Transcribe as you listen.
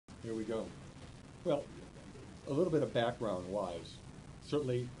here we go. Well, a little bit of background-wise,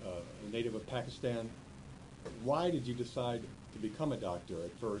 certainly a native of Pakistan. Why did you decide to become a doctor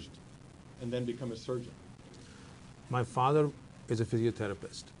at first and then become a surgeon? My father is a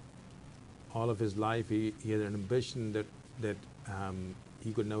physiotherapist. All of his life, he had an ambition that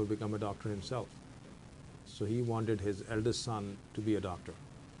he could never become a doctor himself. So he wanted his eldest son to be a doctor.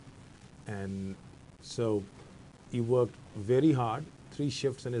 And so he worked very hard, 3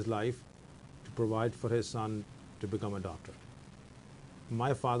 shifts in his life, to provide for his son to become a doctor.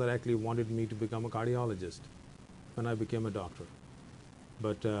 My father actually wanted me to become a cardiologist when I became a doctor.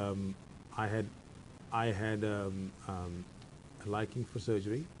 But I had a liking for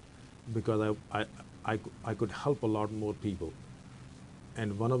surgery because I could help a lot more people.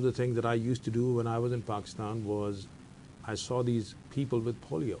 And one of the things that I used to do when I was in Pakistan was I saw these people with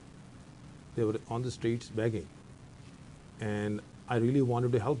polio. They were on the streets begging. And I really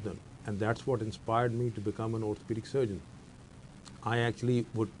wanted to help them. And that's what inspired me to become an orthopedic surgeon. I actually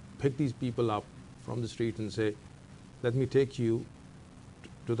would pick these people up from the street and say, let me take you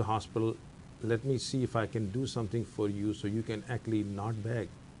to the hospital. Let me see if I can do something for you so you can actually not beg.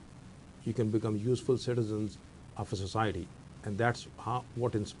 You can become useful citizens of a society. And that's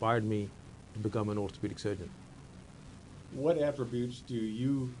what inspired me to become an orthopedic surgeon. What attributes do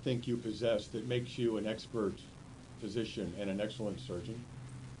you think you possess that makes you an expert physician and an excellent surgeon?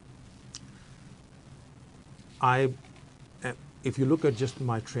 If you look at just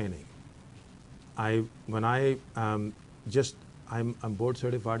my training, I'm board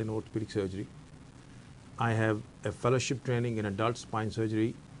certified in orthopedic surgery. I have a fellowship training in adult spine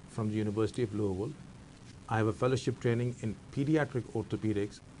surgery from the University of Louisville. I have a fellowship training in pediatric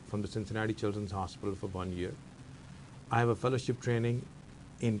orthopedics from the Cincinnati Children's Hospital for 1 year. I have a fellowship training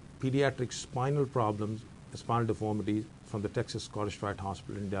in pediatric spinal problems, spinal deformities from the Texas Scottish Rite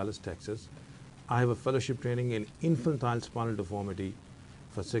Hospital in Dallas, Texas. I have a fellowship training in infantile spinal deformity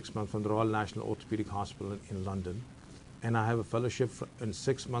for 6 months from the Royal National Orthopedic Hospital in London. And I have a fellowship in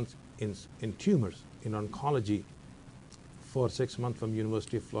 6 months in tumors, in oncology, for 6 months from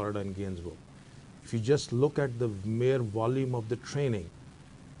University of Florida in Gainesville. If you just look at the mere volume of the training,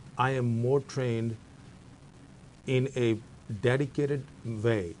 I am more trained in a dedicated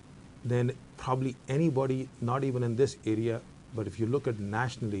way than probably anybody, not even in this area, but if you look at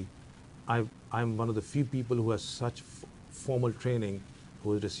nationally, I'm one of the few people who has such formal training,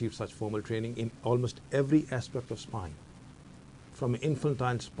 who has received such formal training in almost every aspect of spine, from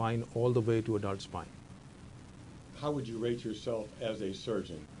infantile spine all the way to adult spine. How would you rate yourself as a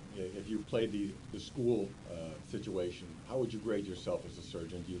surgeon? If you played the school situation, how would you grade yourself as a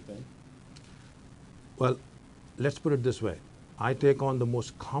surgeon, do you think? Well, let's put it this way. I take on the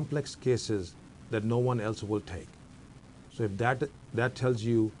most complex cases that no one else will take. So if that tells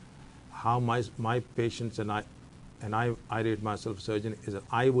you how my patients and I rate myself a surgeon, is that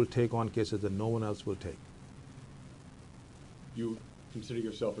I will take on cases that no one else will take. You consider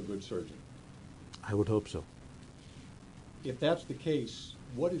yourself a good surgeon? I would hope so. If that's the case,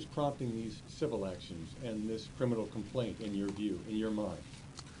 what is prompting these civil actions and this criminal complaint in your view, in your mind?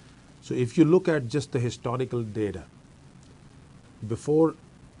 So if you look at just the historical data, before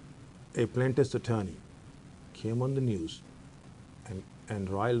a plaintiff's attorney came on the news and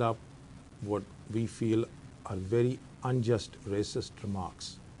riled up what we feel are very unjust racist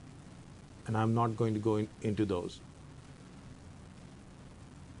remarks, and I'm not going to go into those.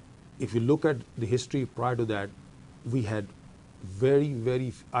 If you look at the history prior to that, we had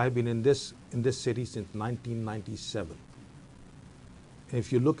I've been in this city since 1997. And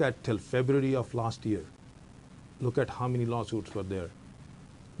if you look at till February of last year, look at how many lawsuits were there.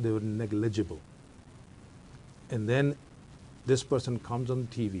 They were negligible. And then this person comes on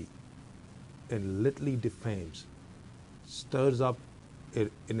TV and literally defames, stirs up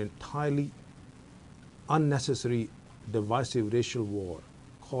an entirely unnecessary, divisive racial war,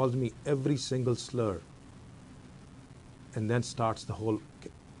 calls me every single slur, and then starts the whole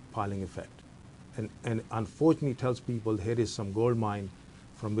piling effect. And unfortunately tells people here is some gold mine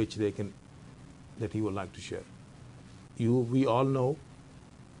from which that he would like to share. We all know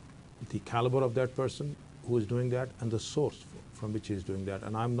the caliber of that person who is doing that and the source from which he is doing that.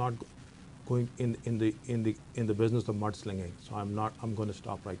 And I'm not going in the business of mudslinging, so I'm going to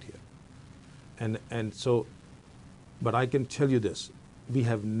stop right here. And so, but I can tell you this: we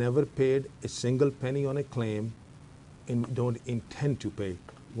have never paid a single penny on a claim, and don't intend to pay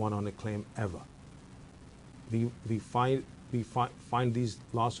one on a claim ever. We find these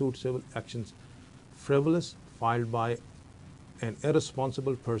lawsuit civil actions frivolous, filed by an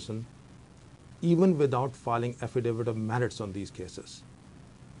irresponsible person, even without filing affidavit of merits on these cases.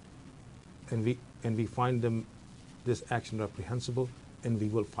 and we find them this action reprehensible, and we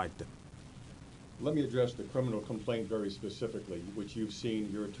will fight them. Let me address the criminal complaint very specifically, which you've seen,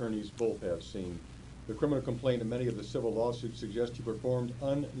 your attorneys both have seen. The criminal complaint and many of the civil lawsuits suggest you performed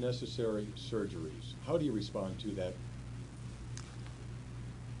unnecessary surgeries. How do you respond to that?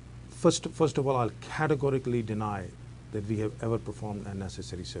 First of all, I'll categorically deny that we have ever performed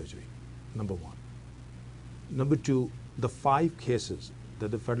unnecessary surgery, number one. Number two, the 5 cases that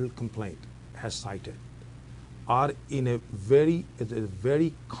the federal complaint has cited are in a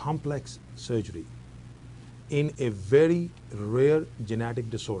very complex surgery in a very rare genetic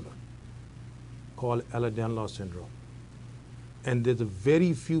disorder called Ehlers-Danlos syndrome. And there's a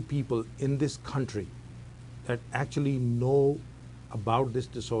very few people in this country that actually know about this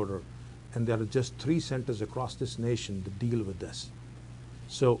disorder, and there are just 3 centers across this nation that deal with this.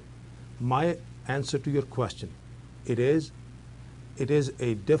 So my answer to your question, it is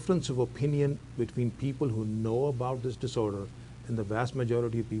a difference of opinion between people who know about this disorder and the vast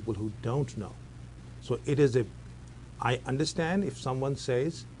majority of people who don't know. So I understand if someone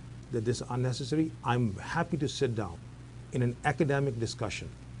says that this is unnecessary. I'm happy to sit down in an academic discussion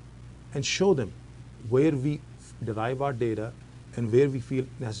and show them where we derive our data and where we feel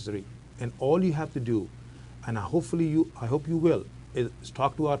necessary. And all you have to do, and I hope you will, is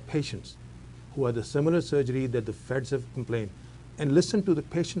talk to our patients who had the similar surgery that the feds have complained, and listen to the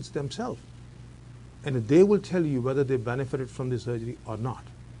patients themselves. And they will tell you whether they benefited from the surgery or not.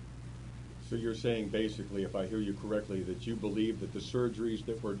 So you're saying basically, if I hear you correctly, that you believe that the surgeries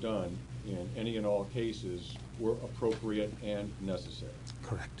that were done in any and all cases were appropriate and necessary?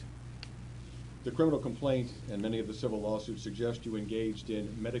 Correct. The criminal complaint and many of the civil lawsuits suggest you engaged in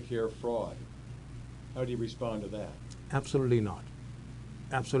Medicare fraud. How do you respond to that? Absolutely not.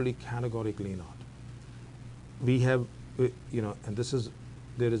 Absolutely categorically not. We have, and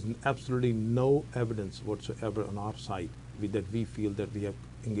there is absolutely no evidence whatsoever on our side that we feel that we have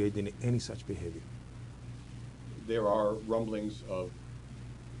engaged in any such behavior. There are rumblings of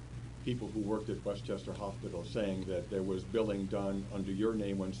people who worked at Westchester Hospital saying that there was billing done under your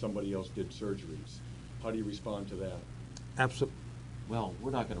name when somebody else did surgeries. How do you respond to that? Absolutely. Well,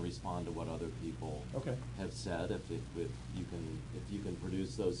 we're not going to respond to what other people have said. If you can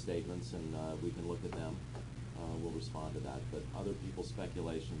produce those statements and we can look at them, we'll respond to that. But other people's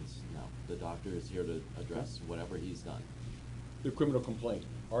speculations, no. The doctor is here to address whatever he's done. The criminal complaint.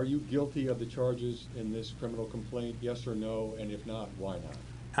 Are you guilty of the charges in this criminal complaint, yes or no? And if not, why not?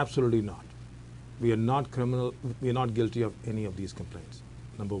 Absolutely not. We are not criminal. We are not guilty of any of these complaints,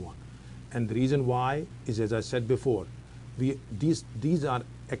 number one. And the reason why is, as I said before, these are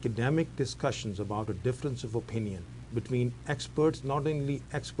academic discussions about a difference of opinion between experts, not only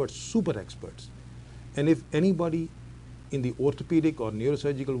experts, super experts. And if anybody in the orthopedic or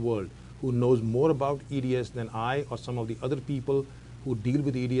neurosurgical world who knows more about EDS than I or some of the other people who deal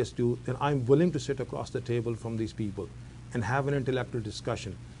with EDS do, then I'm willing to sit across the table from these people and have an intellectual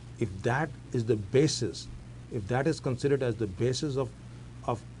discussion. If that is the basis, if that is considered as the basis of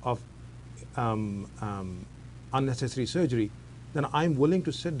unnecessary surgery, then I'm willing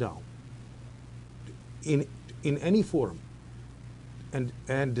to sit down in any forum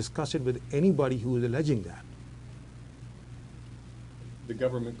and discuss it with anybody who is alleging that. The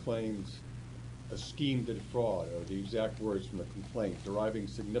government claims a scheme to defraud, or the exact words from the complaint, deriving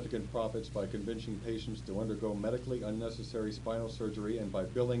significant profits by convincing patients to undergo medically unnecessary spinal surgery and by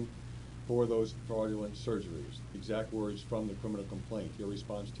billing for those fraudulent surgeries. Exact words from the criminal complaint. Your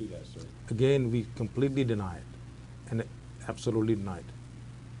response to that, sir? Again, we completely deny it, and absolutely deny it.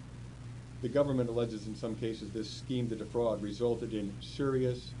 The government alleges in some cases this scheme to defraud resulted in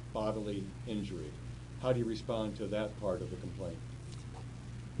serious bodily injury. How do you respond to that part of the complaint?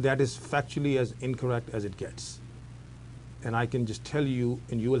 That is factually as incorrect as it gets. And I can just tell you,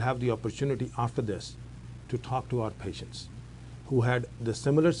 and you will have the opportunity after this to talk to our patients who had the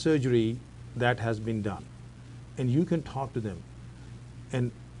similar surgery that has been done. And you can talk to them.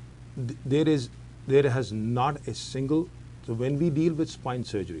 And there has not a single, so when we deal with spine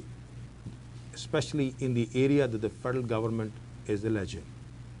surgery, especially in the area that the federal government is alleging,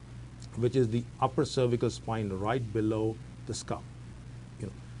 which is the upper cervical spine right below the skull.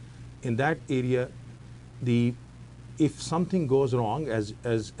 In that area, if something goes wrong, as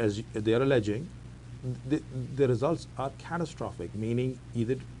they are alleging, the results are catastrophic, meaning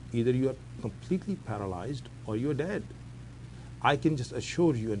either you are completely paralyzed or you are dead. I can just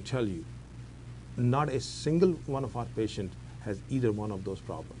assure you and tell you, not a single one of our patients has either one of those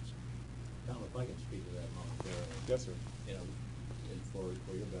problems. Tom, if I can speak to that momentarily. Yes, sir. And for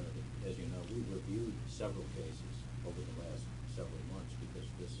your benefit, as you know, we reviewed several cases over the last several months because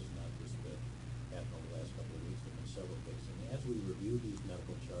this is not just medical case. And as we review these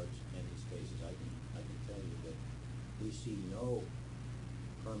medical charts and these cases, I can tell you that we see no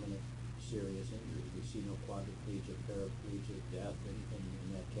permanent serious injuries. We see no quadriplegia, paraplegia, death, anything in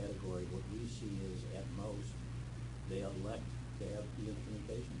that category. What we see is, at most, they elect to have the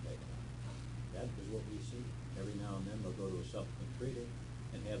instrumentation taken out. That is what we see. Every now and then they'll go to a supplement treater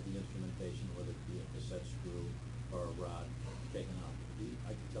and have the instrumentation, whether it be a cassette screw or a rod, taken out.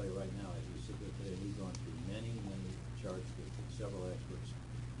 I can tell you right now, as we sit here today, we've gone through many charts with several experts.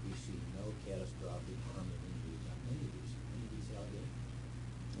 We see no catastrophic permanent injuries on any of these allegations.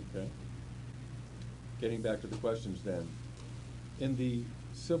 Okay. Getting back to the questions then. In the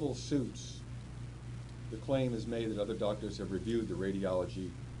civil suits, the claim is made that other doctors have reviewed the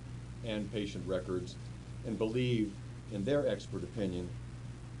radiology and patient records and believe, in their expert opinion,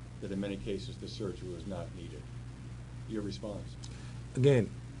 that in many cases the surgery was not needed. Your response? Again,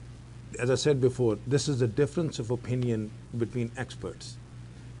 as I said before, this is a difference of opinion between experts.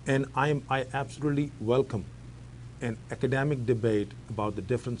 And I absolutely welcome an academic debate about the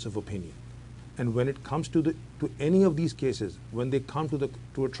difference of opinion. And when it comes to any of these cases, when they come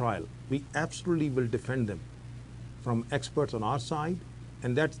to a trial, we absolutely will defend them from experts on our side.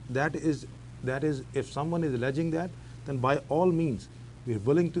 And that is if someone is alleging that, then by all means, we're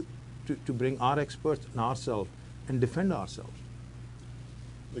willing to bring our experts and ourselves and defend ourselves.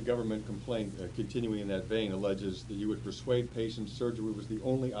 The government complaint, continuing in that vein, alleges that you would persuade patients surgery was the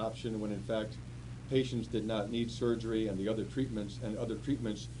only option when in fact patients did not need surgery and other treatments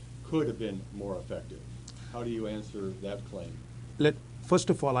could have been more effective. How do you answer that claim? First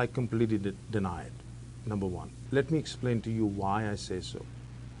of all, I completely deny it, number one. Let me explain to you why I say so.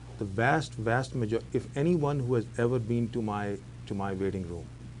 The vast majority, if anyone who has ever been to my waiting room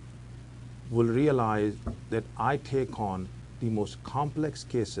will realize that I take on the most complex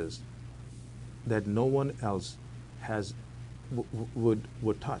cases that no one else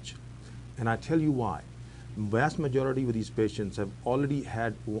would touch. And I tell you why. The vast majority of these patients have already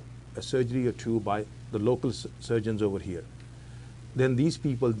had a surgery or two by the local surgeons over here. Then these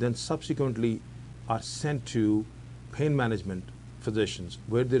people then subsequently are sent to pain management physicians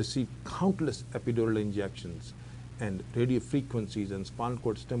where they receive countless epidural injections and radio frequencies and spinal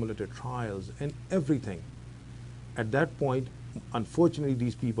cord stimulator trials and everything. At that point, unfortunately,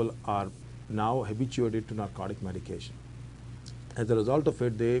 these people are now habituated to narcotic medication. As a result of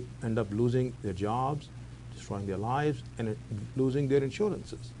it, they end up losing their jobs, destroying their lives, and losing their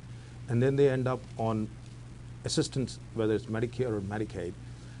insurances. And then they end up on assistance, whether it's Medicare or Medicaid.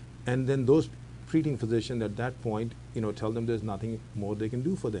 And then those treating physicians at that point, tell them there's nothing more they can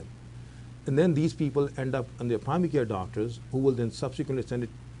do for them. And then these people end up on their primary care doctors, who will then subsequently send it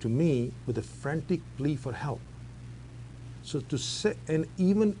to me with a frantic plea for help. So to say, and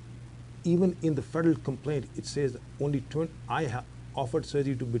even in the federal complaint, it says only I have offered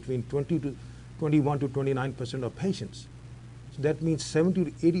surgery to between 21 to 29% of patients. So that means 70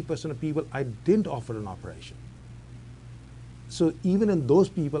 to 80% of people I didn't offer an operation. So even in those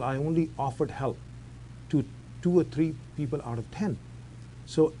people, I only offered help to 2 or 3 people out of 10.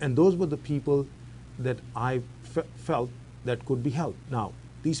 So, and those were the people that I felt that could be helped. Now,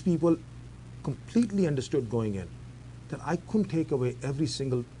 these people completely understood going in that I couldn't take away every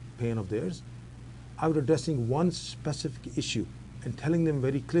single pain of theirs. I was addressing one specific issue and telling them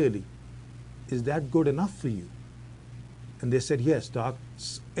very clearly, is that good enough for you? And they said, yes, doc,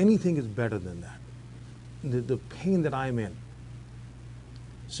 anything is better than that. The pain that I'm in.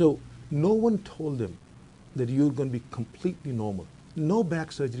 So no one told them that you're going to be completely normal. No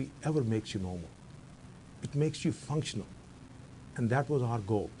back surgery ever makes you normal. It makes you functional. And that was our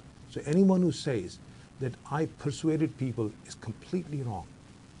goal. So anyone who says that I persuaded people is completely wrong.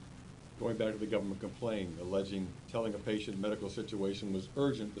 Going back to the government complaint, telling a patient medical situation was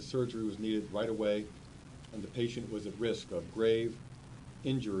urgent, the surgery was needed right away, and the patient was at risk of grave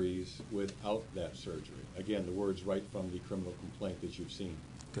injuries without that surgery. Again, the words right from the criminal complaint that you've seen.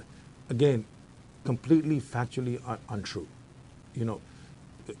 Okay. Again, completely factually untrue.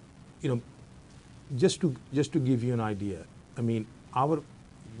 Just to give you an idea, I mean,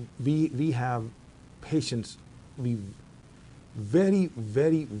 we have patients, we very,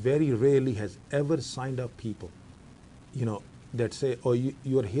 very, very rarely has ever signed up people, that say, oh,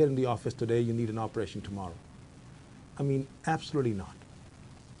 you're here in the office today, you need an operation tomorrow. I mean, absolutely not.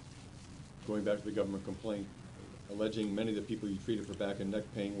 Going back to the government complaint, alleging many of the people you treated for back and neck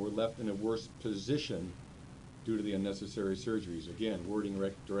pain were left in a worse position due to the unnecessary surgeries. Again, wording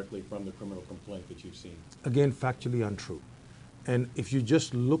directly from the criminal complaint that you've seen. Again, factually untrue. And if you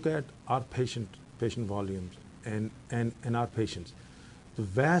just look at our patient volumes and our patients, the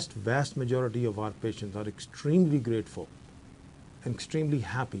vast, vast majority of our patients are extremely grateful and extremely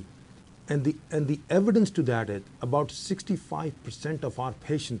happy. And the evidence to that is about 65% of our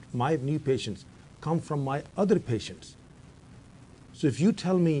patients, my new patients, come from my other patients. So if you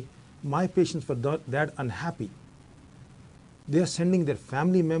tell me my patients were that unhappy, they are sending their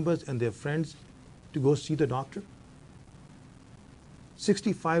family members and their friends to go see the doctor.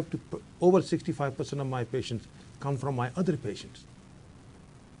 Over 65% of my patients come from my other patients.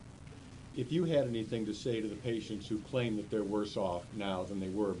 If you had anything to say to the patients who claim that they're worse off now than they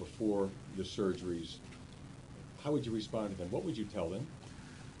were before the surgeries, how would you respond to them? What would you tell them?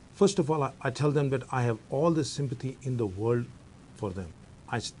 First of all, I tell them that I have all the sympathy in the world for them.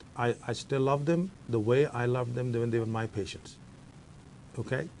 I still love them the way I loved them when they were my patients.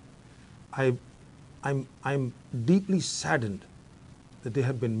 Okay? I'm deeply saddened that they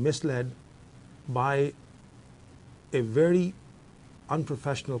have been misled by a very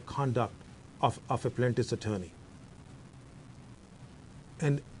unprofessional conduct of a plaintiff's attorney.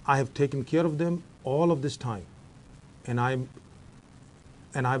 And I have taken care of them all of this time. And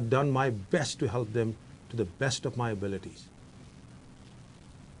I've done my best to help them to the best of my abilities.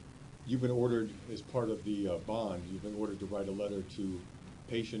 You've been ordered, as part of the bond, you've been ordered to write a letter to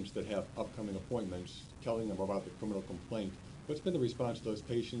patients that have upcoming appointments, telling them about the criminal complaint. What's been the response to those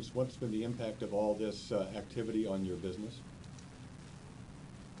patients? What's been the impact of all this activity on your business?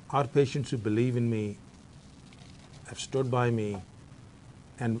 Our patients who believe in me have stood by me,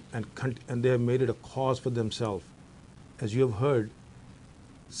 and they have made it a cause for themselves. As you have heard,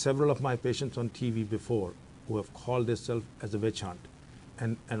 several of my patients on TV before who have called themselves as a witch hunt,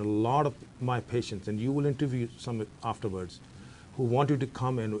 and a lot of my patients, and you will interview some afterwards, who wanted to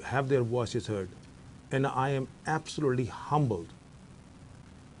come and have their voices heard. And I am absolutely humbled,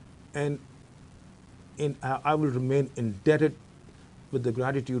 and I will remain indebted with the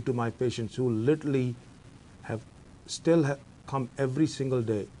gratitude to my patients who literally have come every single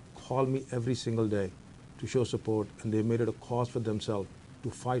day, call me every single day to show support, and they made it a cause for themselves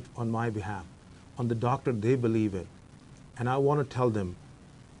to fight on my behalf, on the doctor they believe in. And I want to tell them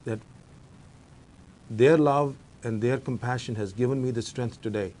that their love and their compassion has given me the strength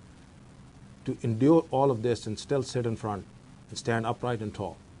today to endure all of this and still sit in front and stand upright and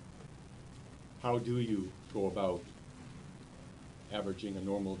tall. How do you go about averaging a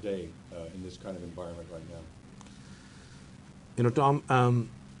normal day in this kind of environment right now? You know, Tom,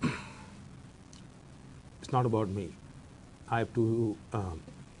 it's not about me. I have two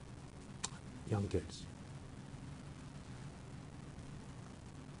young kids.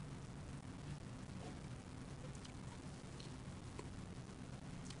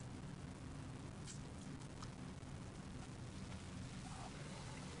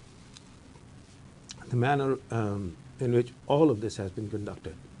 The manner in which all of this has been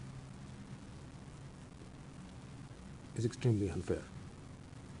conducted is extremely unfair.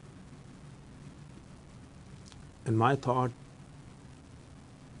 And my thought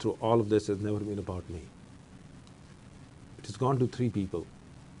through all of this has never been about me. It has gone to three people: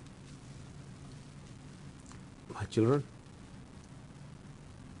 my children,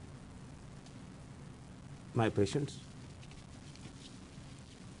 my patients,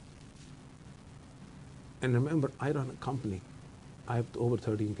 and remember, I run a company. I have over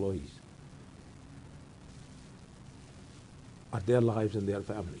 30 employees. Are their lives and their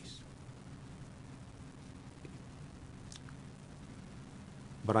families.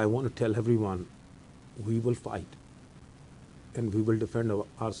 But I want to tell everyone, we will fight and we will defend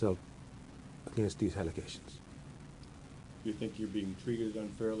ourselves against these allegations. Do you think you're being treated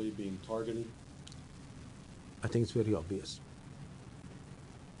unfairly, being targeted? I think it's very obvious.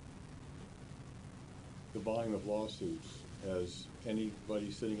 The volume of lawsuits, has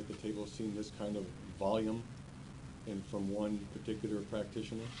anybody sitting at the table seen this kind of volume and from one particular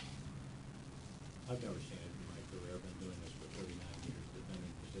practitioner? I've never seen it in my career. I've been doing this for 39 years,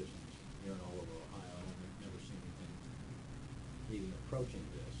 defending positions here and all over Ohio. I've never seen anything even approaching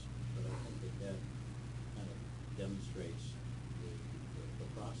this, but I think that kind of demonstrates the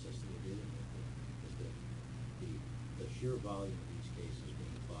process that we're dealing with here, is that the sheer volume of these cases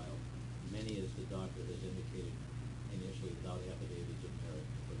being filed, many, as the doctor has indicated initially, without affidavits of merit.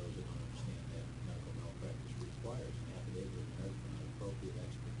 For those that don't understand that, medical malpractice requires an affidavit of merit from an appropriate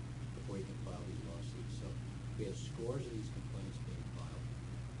expert before you can file these lawsuits. So we have scores of these complaints being filed,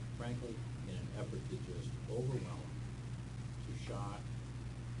 frankly, in an effort to just overwhelm, to shock,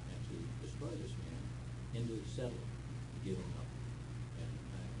 and to destroy this man into settling, to give him up. And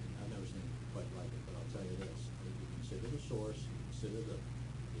I've never seen anything quite like it, but I'll tell you this: if you consider the source, you consider the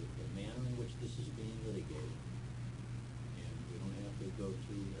manner in which this is being litigated, and we don't have could go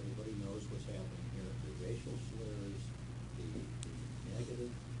to, everybody knows what's happening here, the racial slurs, the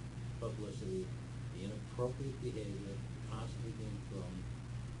negative publicity, the inappropriate behavior constantly being thrown.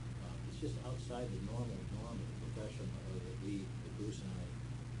 It's just outside the norm of the profession that we, Bruce and I,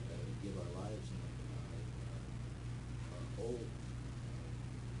 give our lives and our whole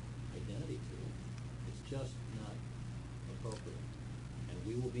identity to. It's just not appropriate. And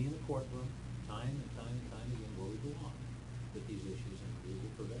we will be in the courtroom time and time again where we belong with these issues, and we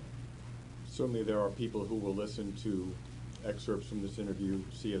will prevail. Certainly there are people who will listen to excerpts from this interview,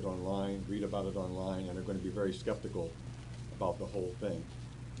 see it online, read about it online, and are going to be very skeptical about the whole thing.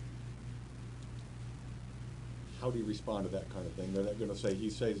 How do you respond to that kind of thing? They're not going to say, he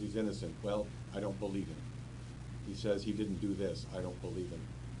says he's innocent. Well, I don't believe him. He says he didn't do this. I don't believe him.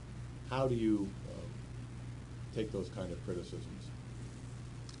 How do you take those kind of criticisms?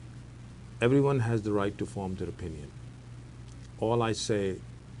 Everyone has the right to form their opinion. All I say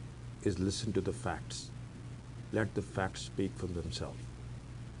is listen to the facts. Let the facts speak for themselves.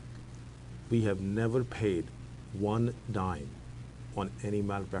 We have never paid one dime on any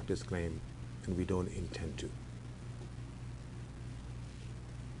malpractice claim, and we don't intend to.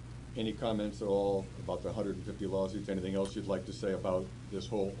 Any comments at all about the 150 lawsuits? Anything else you'd like to say about this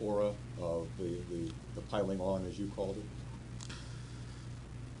whole aura of the piling on, as you called it?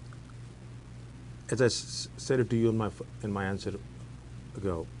 As I said it to you in my answer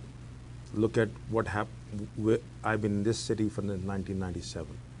ago, look at what happened. I've been in this city from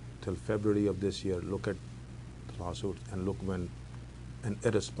 1997 till February of this year. Look at the lawsuit, and look when an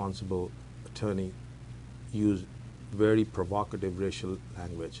irresponsible attorney used very provocative racial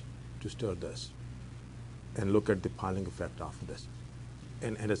language to stir this. And look at the piling effect after this.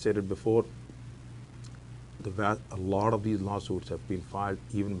 And as I said it before, a lot of these lawsuits have been filed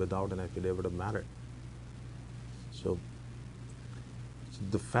even without an affidavit of merit. So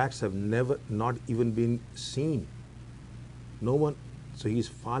the facts have not even been seen. No one, so he's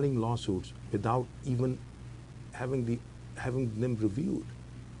filing lawsuits without even having them reviewed.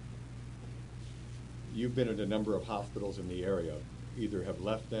 You've been at a number of hospitals in the area, either have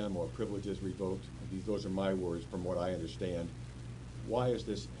left them or privileges revoked. Those are my words from what I understand. Why has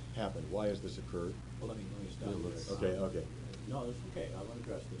this happened? Why has this occurred? Well, let me stop you. Okay. No, it's okay. I want to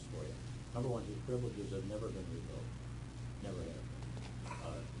address this for you. Number one, his privileges have never been revoked. Never have.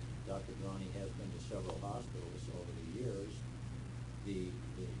 Dr. Durrani has been to several hospitals over the years.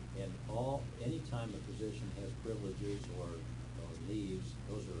 Anytime a physician has privileges or leaves,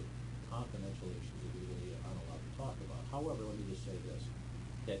 those are confidential issues that we really aren't allowed to talk about. However, let me just say this,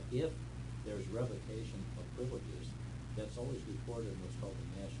 that if there's revocation of privileges, that's always reported in what's called the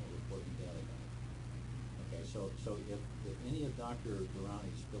National Reporting Data Bank. Okay, so if any of Dr.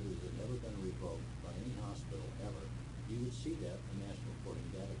 Durrani's privileges have never been revoked by any hospital ever, you would see that in the National Reporting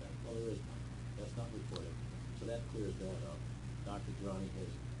Data Bank. Well, there is none. That's not reported. So that clears that up. Dr. Durrani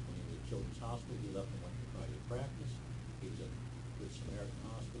has, when he was at Children's Hospital, he left and went to private practice. He was at Good Samaritan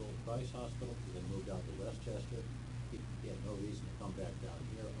Hospital, Price Hospital. He then moved out to Westchester. He had no reason to come back down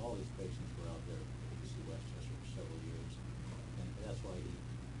here. All his patients were out there at UC Westchester for several years. And that's why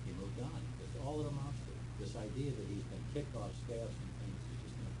he moved on. That's all it amounts to. This idea that he's been kicked off staffs and things is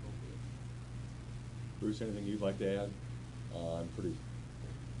just inappropriate. Bruce, anything you'd like to add? I'm pretty...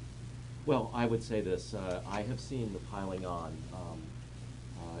 Well, I would say this. I have seen the piling on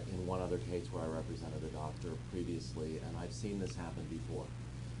in one other case where I represented a doctor previously, and I've seen this happen before.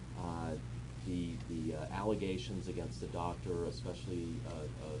 The allegations against a doctor, especially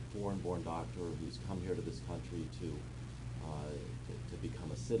a foreign-born doctor who's come here to this country to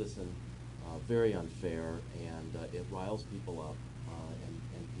become a citizen, very unfair, and it riles people up,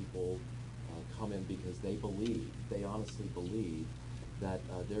 and people come in because they honestly believe that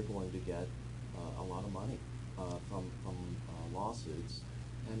they're going to get a lot of money from lawsuits,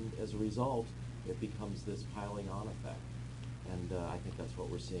 and as a result, it becomes this piling on effect. And I think that's what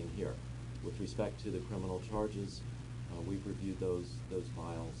we're seeing here. With respect to the criminal charges, we've reviewed those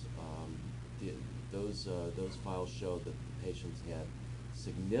files. Those files show that the patients had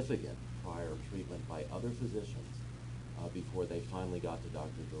significant prior treatment by other physicians before they finally got to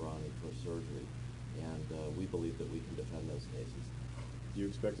Dr. Durrani for surgery, and we believe that we can defend those cases. Do you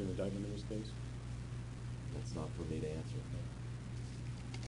expect an indictment in this case? That's not for me to answer.